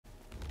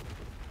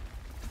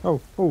Oh,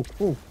 oh,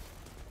 oh.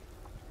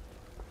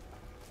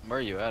 Where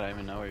are you at? I don't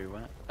even know where you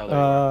went. Oh, there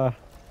you are. Uh,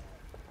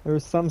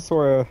 there's some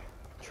sort of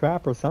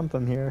trap or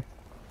something here.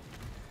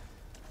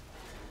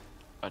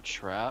 A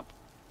trap?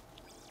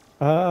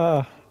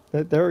 Uh,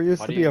 there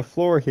used Why to do be a you...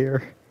 floor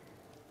here,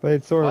 but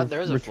it's sort What? of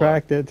There is a floor.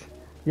 retracted.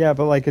 Yeah,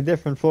 but like a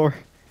different floor.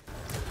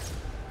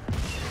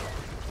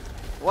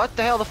 What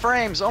the hell? The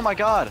frames! Oh my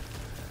god!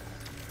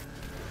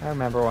 I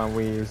remember when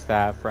we used to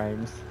have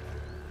frames.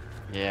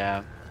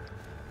 Yeah.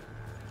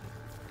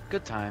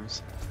 Good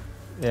times.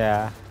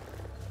 Yeah,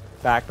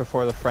 back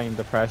before the frame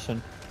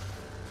depression.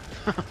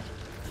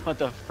 What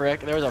the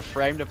frick? There was a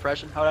frame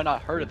depression? How had I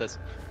not heard of this?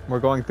 We're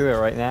going through it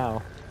right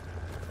now.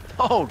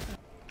 Oh!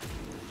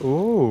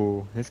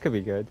 Ooh, this could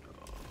be good.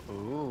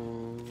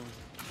 Ooh.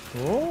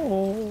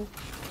 Ooh.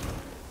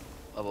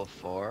 Level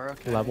 4,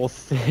 okay. Level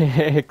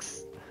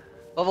 6.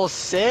 Level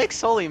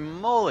 6? Holy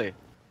moly!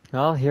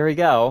 Well, here we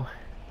go.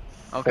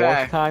 Okay.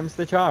 Fourth time's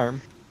the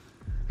charm.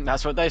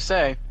 That's what they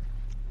say.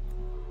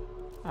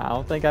 I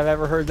don't think I've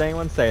ever heard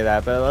anyone say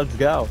that, but let's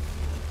go.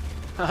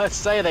 Let's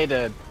say they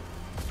did.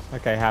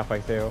 Okay,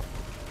 halfway through.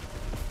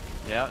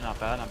 Yeah, not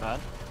bad, not bad.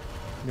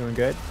 Doing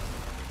good.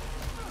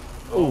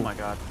 Oh Ooh. my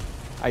god.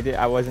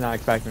 I was not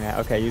expecting that.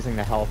 Okay, using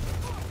the health.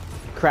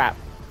 Crap.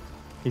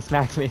 He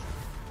smacked me.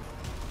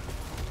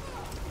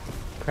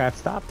 Crap,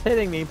 stop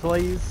hitting me,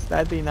 please.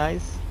 That'd be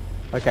nice.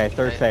 Okay,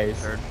 third phase.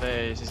 Third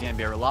phase. He's gonna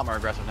be a lot more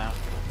aggressive now.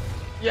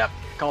 Yep,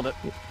 called it.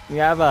 You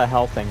have a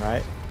health thing,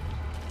 right?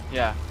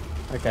 Yeah.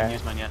 Okay. Haven't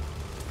used mine yet.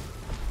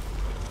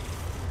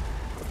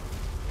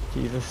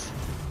 Jesus.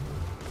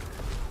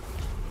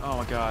 Oh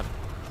my god.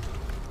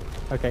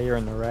 Okay, you're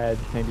in the red.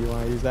 Maybe you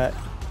want to use that.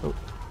 Oh.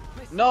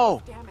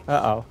 No!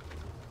 Uh-oh.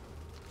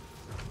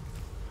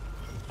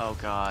 Oh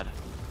god.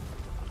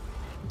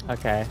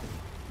 Okay.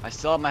 I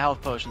still have my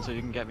health potion, so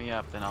you can get me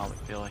up, then I'll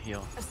feel a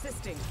heal.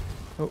 Assisting.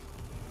 Oh.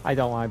 I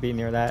don't want to be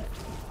near that.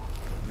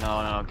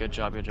 No, no, good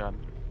job, good job.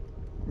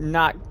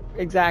 Not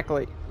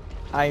exactly.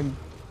 I'm...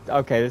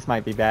 Okay, this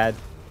might be bad.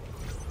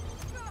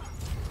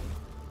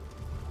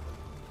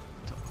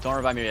 Don't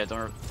revive me yet,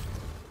 don't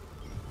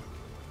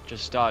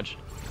Just dodge.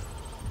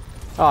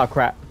 Oh,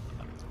 crap.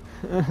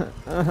 Oh.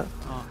 Oh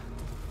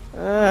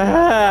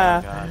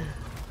Ah. god.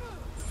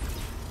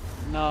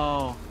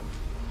 No.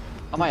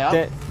 Am I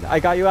up? I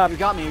got you up. You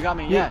got me,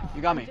 yeah,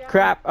 you got me.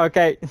 Crap,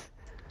 okay.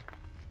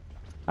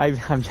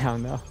 I'm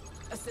down though.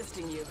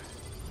 Assisting you.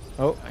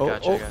 Oh, I oh,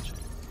 got you, oh. I got you.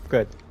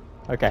 Good.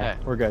 Okay, Okay.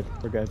 we're good,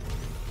 we're good.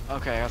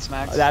 Okay, I got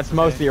smacks. That's okay.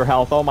 most of your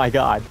health, oh my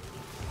god.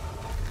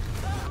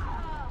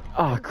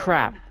 Oh,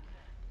 crap.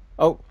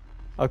 Oh,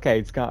 okay,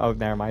 it's gone. Oh,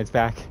 never mind, it's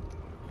back.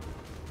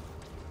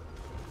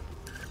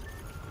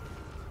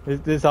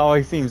 This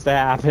always seems to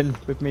happen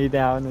with me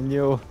down and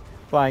you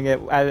flying it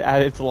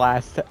at its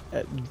last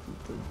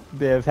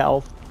bit of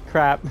health.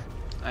 Crap.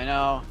 I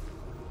know.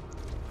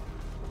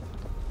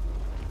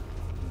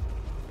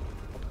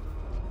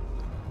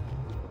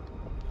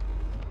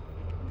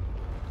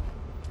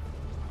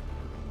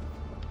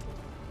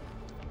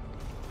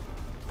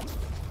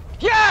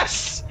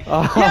 Yes!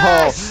 Oh,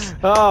 Yes!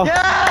 oh,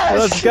 Yes!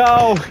 let's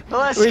go.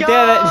 Let's we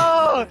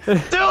go! did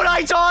it. Dude,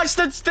 I dodged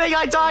the thing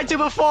I died to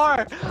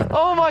before!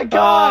 Oh my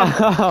god!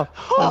 Oh,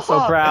 I'm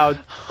so proud.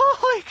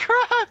 Holy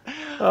crap!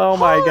 Oh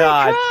my Holy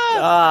god. crap!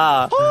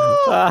 Ah.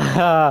 Oh.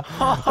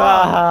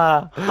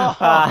 Ah.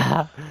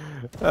 Ah.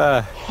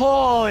 Ah.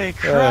 Holy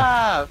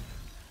crap!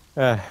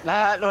 Ah.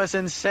 That was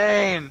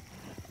insane!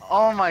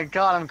 Oh my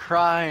god, I'm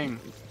crying.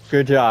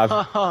 Good job.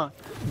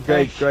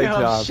 Great I'm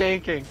job.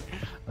 shaking.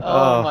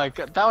 Oh Oh. my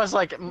god, that was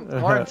like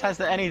more intense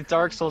than any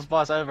Dark Souls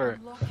boss ever.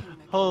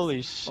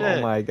 Holy shit.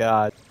 Oh my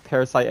god.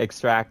 Parasite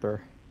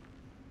extractor.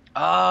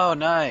 Oh,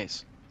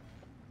 nice.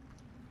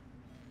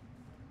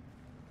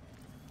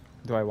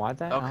 Do I want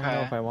that? I don't know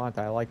Okay. if I want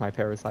that. I like my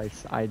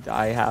parasites.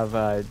 I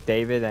have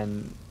David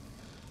and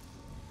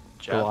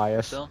Jeff,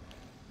 Goliath. Still?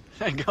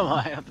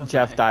 Goliath.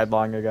 Jeff died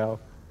long ago.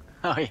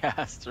 Oh yeah,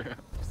 that's true.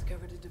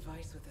 Discovered a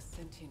device with a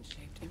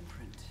sentient-shaped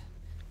imprint.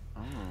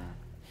 Oh.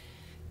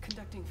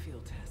 Conducting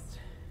field test.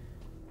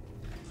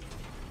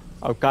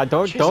 Oh god,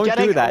 don't She's do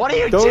getting- that. what are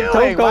you don't doing?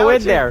 Don't go Why would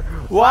in you- there.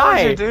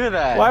 Why would you do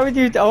that? Why would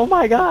you? Oh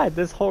my god,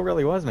 this hole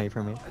really was made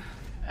for me.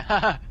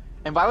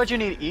 And why would you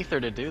need ether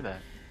to do that?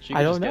 She could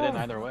I just don't get in know.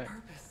 either way.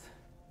 Purpose.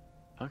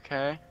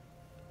 Okay.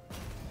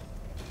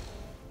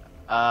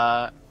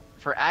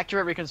 For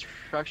accurate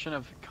reconstruction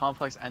of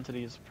complex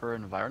entities per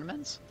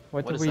environments?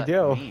 What did does we that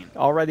do? mean?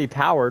 Already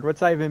powered. What's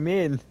that even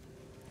mean?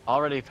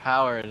 Already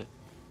powered.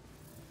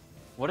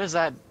 What is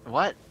that?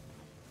 What?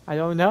 I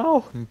don't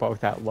know. I'm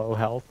both at low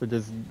health. We're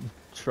just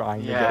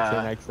trying to get to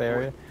the Yeah. next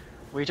area.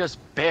 We just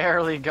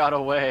barely got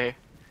away.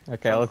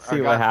 Okay, let's or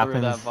see what got through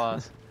happens. That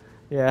boss.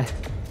 Yeah.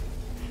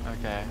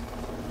 Okay.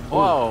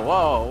 Whoa,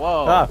 whoa,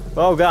 whoa. Ah,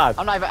 oh god.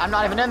 I'm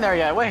not even in there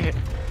yet. Wait.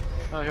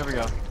 Oh, here we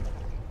go.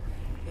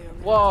 They are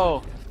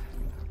Whoa.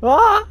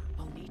 Ah!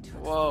 I'll need to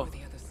Whoa. explore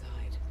the other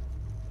side.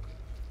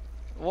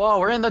 Whoa,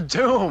 we're in the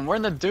Doom. We're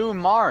in the Doom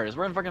Mars.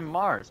 We're in fucking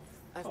Mars.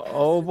 I've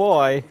Oh passed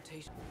boy. the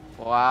teleportation.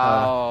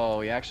 Wow,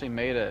 we actually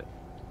made it.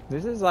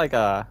 This is like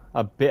a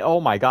bit.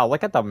 Oh my god!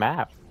 Look at the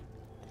map.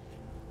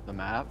 The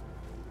map?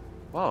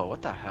 Whoa,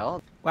 what the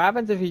hell? What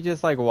happens if you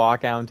just like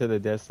walk out into the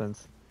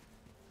distance?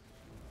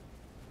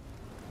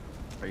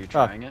 Are you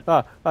trying it?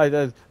 I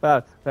don't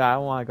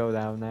want to go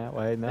down that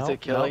way. No. Is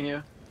it killing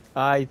you?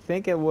 I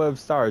think it would have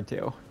started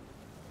to.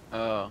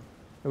 Oh.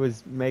 It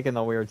was making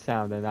a weird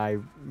sound, and I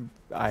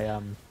Yeah,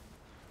 you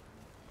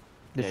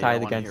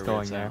decided don't wanna against hear going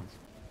weird there. sounds.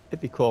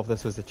 It'd be cool if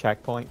this was a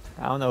checkpoint.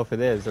 I don't know if it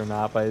is or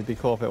not, but it'd be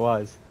cool if it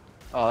was.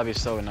 Oh, that'd be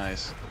so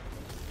nice.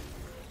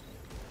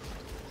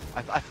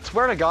 I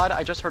swear to God,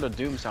 I just heard a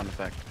Doom sound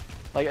effect.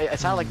 Like, it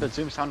sounded like the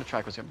Doom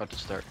soundtrack was about to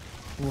start.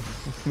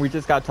 We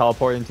just got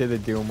teleported into the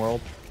Doom world.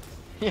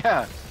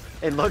 Yeah,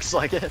 it looks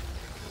like it.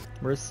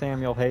 Where's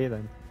Samuel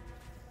Hayden?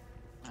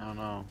 I don't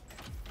know.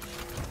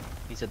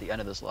 He's at the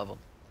end of this level.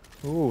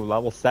 Ooh,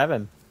 level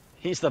 7.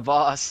 He's the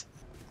boss.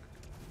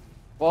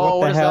 Whoa,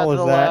 What the is hell that is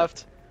to the that?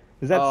 left?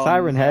 Is that Oh,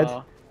 Siren Head?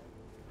 no.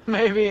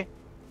 Maybe.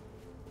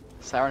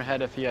 Siren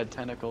Head if he had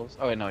tentacles.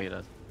 Oh wait, no, he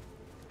does.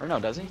 Or no,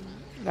 does he?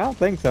 I don't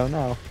think so,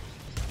 no.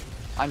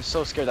 I'm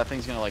so scared that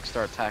thing's gonna like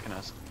start attacking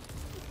us.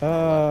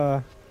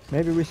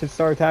 Maybe we should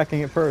start attacking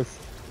it first.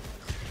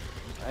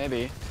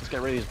 Maybe. Let's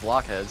get rid of these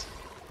blockheads.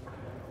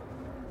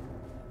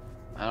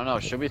 I don't know.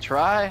 Should we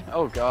try?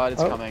 Oh god,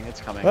 it's coming.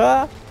 It's coming.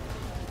 Ah!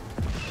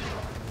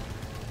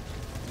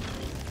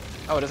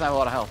 Oh, it doesn't have a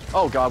lot of health.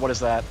 Oh god, what is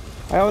that?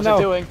 I don't What's know.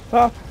 it doing?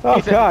 Oh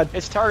Ethan, god.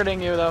 It's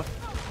targeting you though.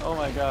 Oh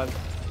my god.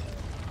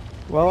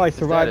 Well, I dead,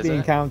 survived the isn't it?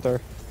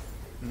 encounter.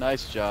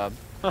 Nice job.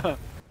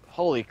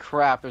 Holy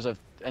crap, there's a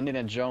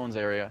Indiana Jones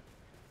area.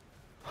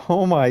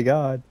 Oh my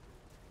god.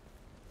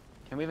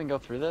 Can we even go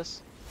through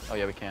this? Oh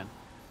yeah, we can.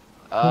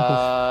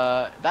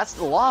 That's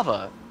the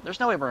lava. There's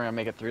no way we're gonna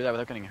make it through that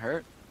without getting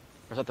hurt.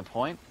 Or is that the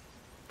point?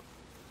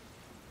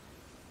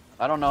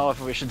 I don't know if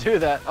we should do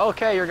that.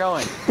 Okay, you're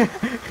going.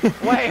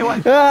 Wait,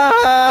 what?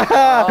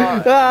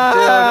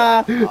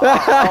 Dude.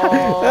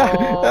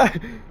 Oh.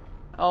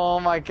 Oh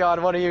my god,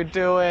 what are you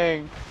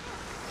doing?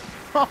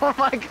 Oh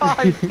my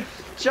god!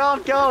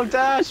 Jump, go,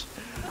 dash!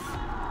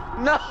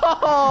 No!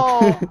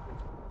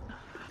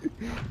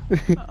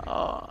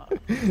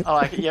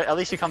 Yeah, at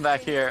least you come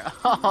back here.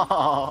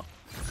 Oh.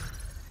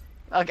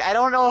 Okay, I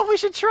don't know if we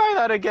should try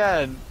that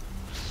again.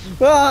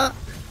 Ah!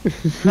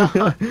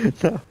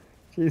 No.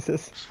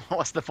 Jesus.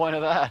 What's the point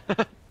of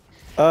that?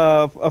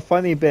 A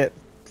funny bit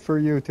for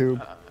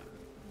YouTube.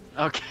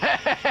 Okay.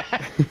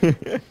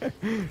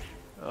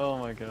 Oh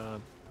my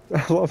god.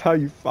 I love how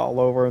you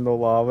fall over in the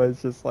lava.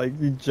 It's just like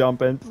you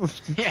jump in,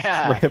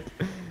 Yeah. trip.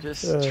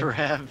 Just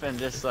trip and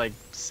just like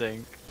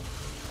sink.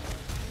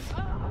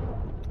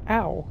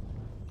 Ow.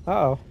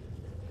 Uh-oh.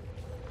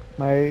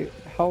 My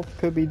health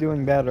could be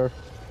doing better.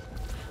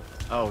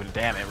 Oh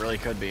damn, it really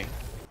could be.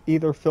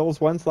 Either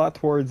fills one slot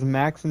towards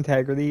max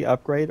integrity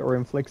upgrade or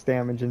inflicts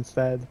damage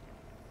instead.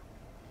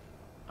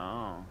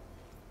 Oh. Do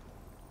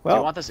Well,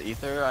 you want this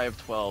ether? I have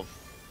 12.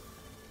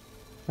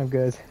 I'm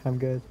good. I'm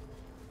good.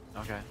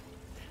 Okay.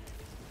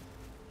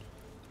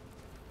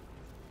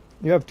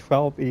 You have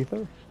 12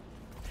 ether?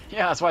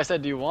 Yeah, that's why I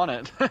said, do you want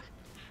it?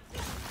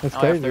 That's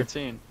I have crazy.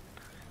 13.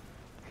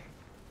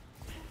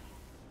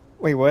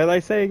 Wait, what did I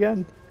say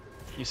again?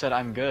 You said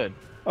I'm good.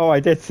 Oh,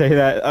 I did say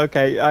that.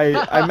 Okay,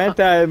 I meant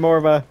that in more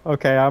of a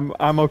okay,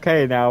 I'm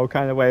okay now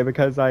kind of way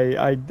because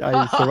I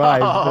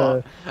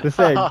survived the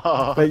thing.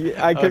 But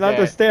I can Okay.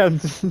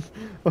 understand.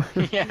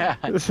 Yeah.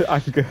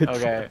 I'm good.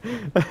 Okay.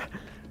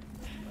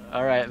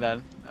 Alright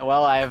then.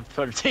 Well, I have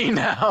 13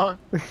 now.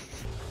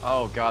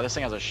 Oh god, this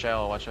thing has a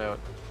shell, watch out.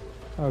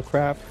 Oh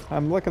crap!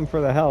 I'm looking for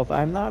the health.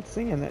 I'm not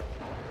seeing it.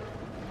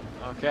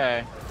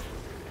 Okay.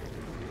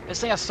 This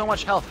thing has so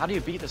much health, how do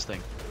you beat this thing?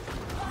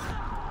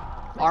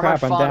 Armored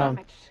Crap! I'm fauna. down.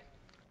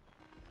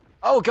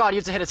 Oh god, you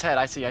have to hit its head,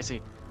 I see, I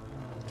see.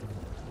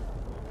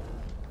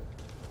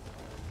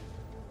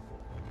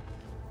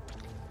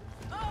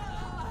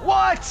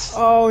 What?!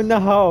 Oh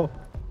no!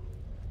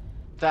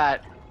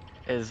 That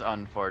is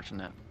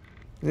unfortunate.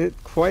 It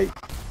quite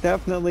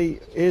definitely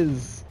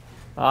is.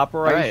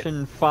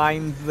 Operation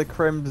Find the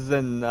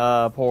Crimson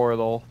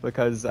portal,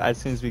 because as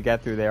soon as we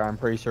get through there, I'm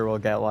pretty sure we'll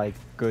get like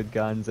good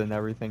guns and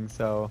everything.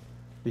 So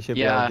we should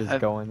be able to just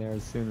go in there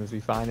as soon as we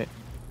find it.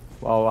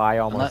 Well, I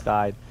almost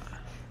died.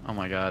 Oh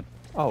my god.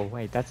 Oh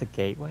wait, that's a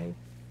gateway.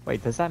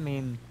 Wait, does that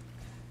mean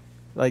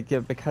like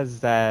because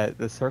that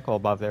the circle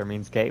above there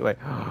means gateway?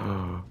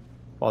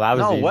 Well, that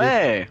was No easy.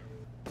 way!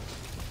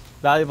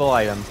 Valuable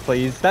items,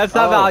 please. That's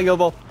not Oh.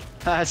 valuable.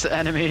 That's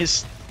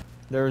enemies.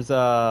 There's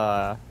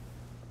a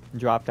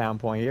drop down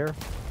point here.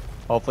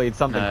 Hopefully it's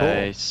something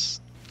Nice.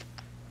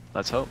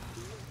 Let's hope.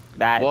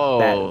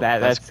 cool.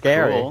 That's that's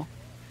scary. cool.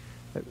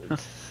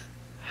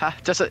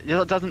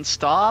 It doesn't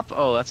stop?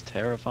 Oh, that's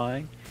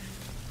terrifying.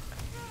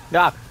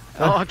 Ah,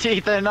 Oh,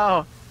 Ethan,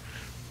 no!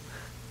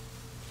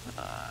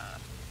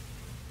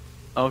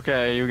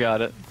 Okay, you got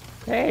it.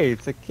 hey,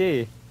 it's a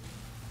key.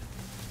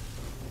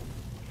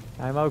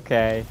 I'm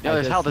okay. Yeah, I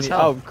there's just health, there's need-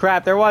 health. Oh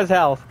crap, there was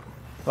health.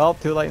 Well,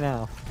 too late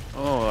now.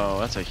 Oh,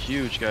 that's a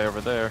huge guy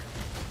over there.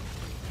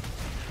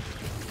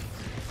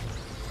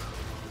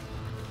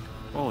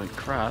 Holy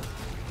crap.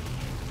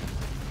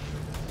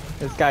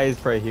 This guy is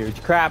pretty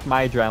huge. Crap,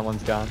 my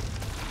adrenaline's gone.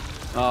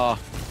 Oh.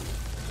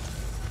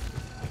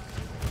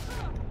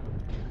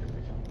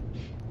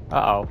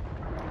 Uh-oh.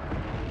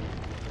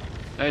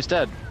 No, he's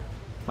dead.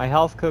 My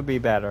health could be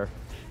better.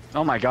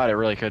 Oh my god, it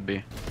really could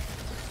be.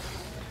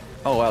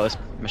 Oh wow, this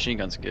machine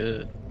gun's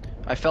good.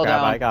 I fell Crap,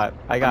 down.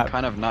 I got I'm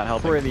kind of not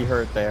helping. pretty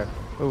hurt there.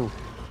 Ooh.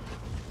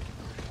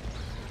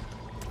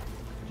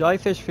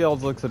 Jellyfish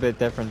Fields looks a bit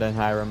different than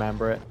how I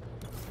remember it.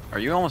 Are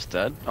you almost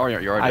dead? Oh,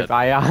 you're dead.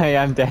 I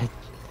am dead.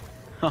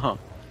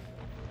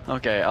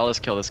 Okay, I'll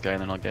just kill this guy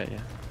and then I'll get you.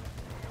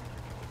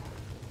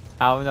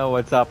 I don't know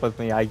what's up with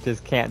me. I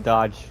just can't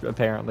dodge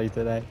apparently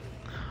today.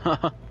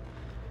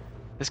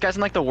 This guy's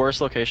in like the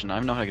worst location. I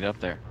don't know how to get up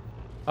there.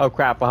 Oh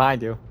crap!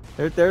 Behind you.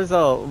 There's a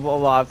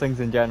lot of things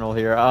in general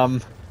here.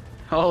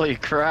 Holy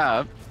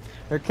crap!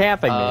 They're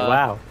camping me.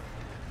 Wow.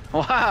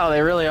 Wow,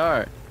 they really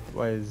are.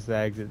 What is the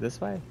exit?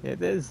 This way?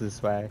 It is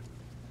this way.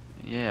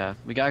 Yeah,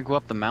 we gotta go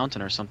up the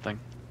mountain or something.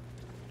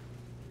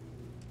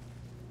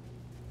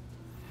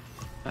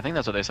 I think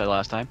that's what they said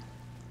last time.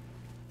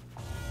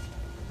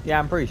 Yeah,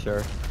 I'm pretty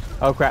sure.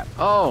 Oh crap!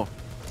 Oh!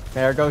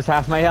 There goes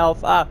half my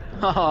health.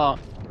 Ah!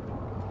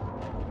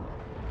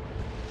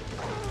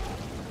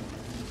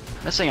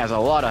 This thing has a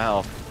lot of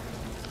health.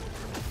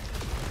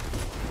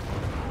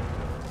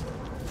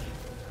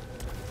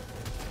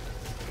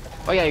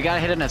 Oh yeah, you gotta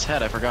hit it in its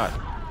head, I forgot.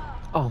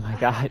 Oh my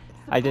god!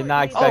 I did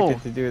not expect Oh.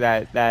 it to do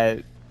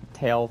that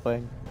tail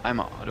thing.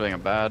 I'm doing a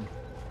bad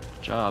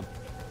job.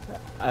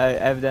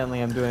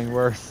 Evidently, I'm doing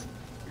worse.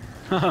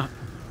 Am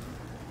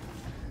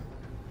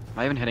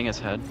I even hitting its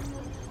head?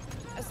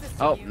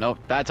 Oh, no,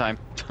 bad time.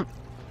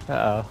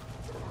 Uh oh.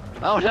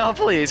 Oh no,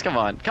 please, come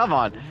on, come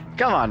on,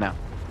 come on now.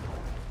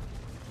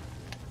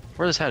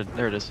 Where's his head?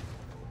 There it is.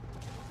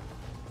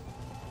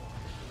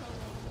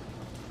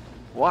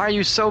 Why are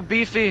you so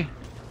beefy?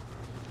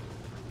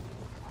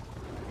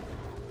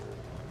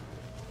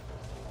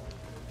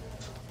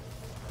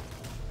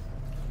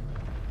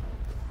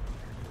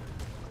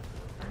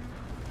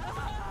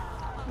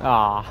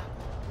 Ah.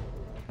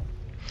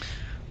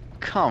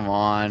 Come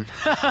on.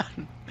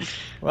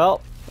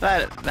 Well,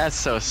 That's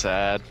so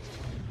sad.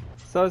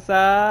 so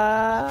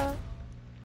sad.